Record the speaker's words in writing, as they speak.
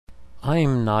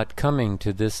"I'm not coming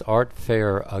to this art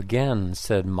fair again,"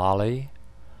 said Molly.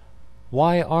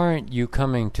 "Why aren't you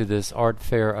coming to this art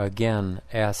fair again?"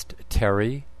 asked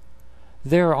Terry.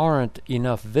 "There aren't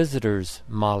enough visitors,"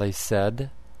 Molly said.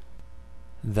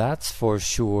 "That's for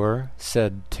sure,"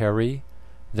 said Terry.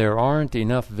 "There aren't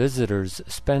enough visitors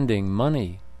spending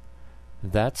money."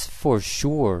 "That's for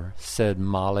sure," said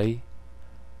Molly.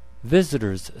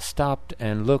 Visitors stopped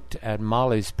and looked at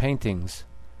Molly's paintings.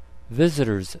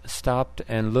 Visitors stopped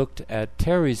and looked at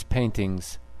Terry's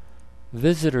paintings.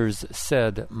 Visitors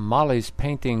said Molly's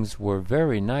paintings were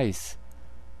very nice.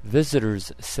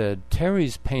 Visitors said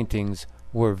Terry's paintings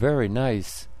were very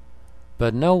nice.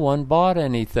 But no one bought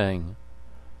anything.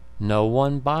 "No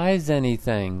one buys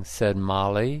anything," said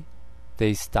Molly.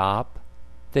 They stop.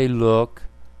 They look.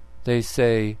 They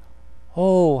say,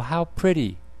 "Oh, how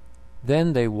pretty."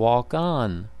 Then they walk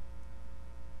on.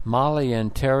 Molly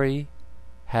and Terry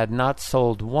had not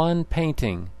sold one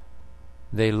painting.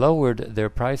 They lowered their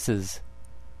prices.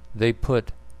 They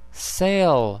put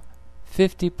 "Sale,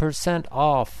 50%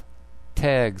 off"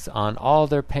 tags on all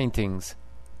their paintings.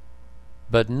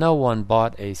 But no one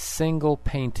bought a single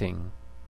painting.